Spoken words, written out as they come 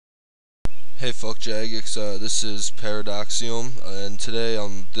Hey Jagex, this is ParaDox, and today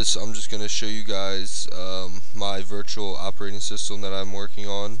I'm just gonna show you guys my virtual operating system that I'm working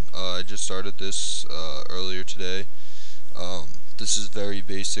on. I just started this earlier today. This is very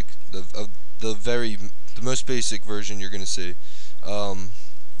basic, the most basic version you're gonna see.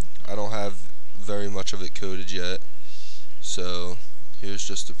 I don't have very much of it coded yet, so here's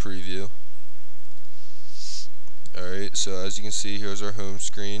just a preview. Alright, so as you can see, here's our home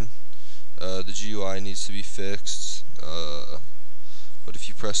screen. The GUI needs to be fixed, but if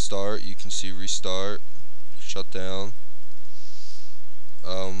you press start, you can see restart, shut down.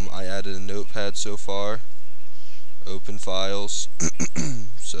 I added a notepad so far, open files.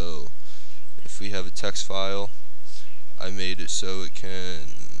 So if we have a text file, I made it so it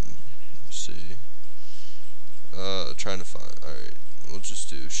can, see, trying to find, alright, we'll just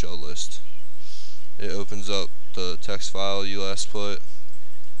do shell list. It opens up the text file you last put.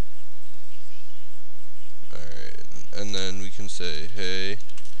 And then we can say, hey,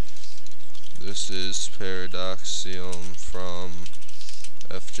 this is ParaDox from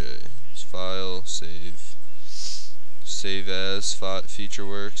FJ. File, save as,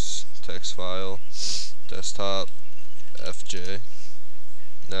 featureworks, text file, desktop, FJ.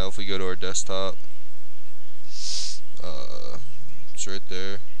 Now if we go to our desktop, it's right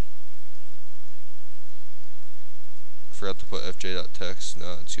there. I forgot to put fj.text.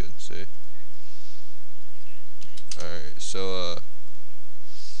 No, it's good. See. Alright, so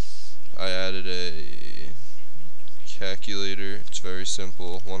I added a calculator. It's very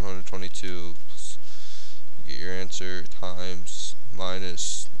simple. 122 plus, get your answer, times,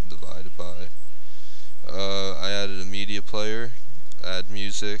 minus, divided by. I added a media player, add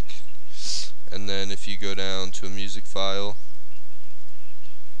music, and then if you go down to a music file,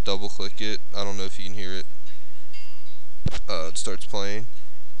 double click it. I don't know if you can hear it. It starts playing.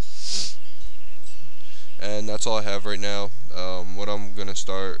 And that's all I have right now. What I'm gonna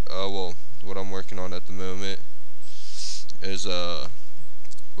start, what I'm working on at the moment is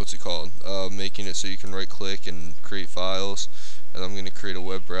what's it called? Making it so you can right click and create files, and I'm gonna create a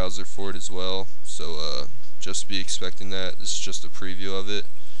web browser for it as well. So just be expecting that. This is just a preview of it.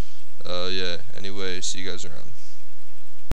 Yeah. Anyway, see you guys around.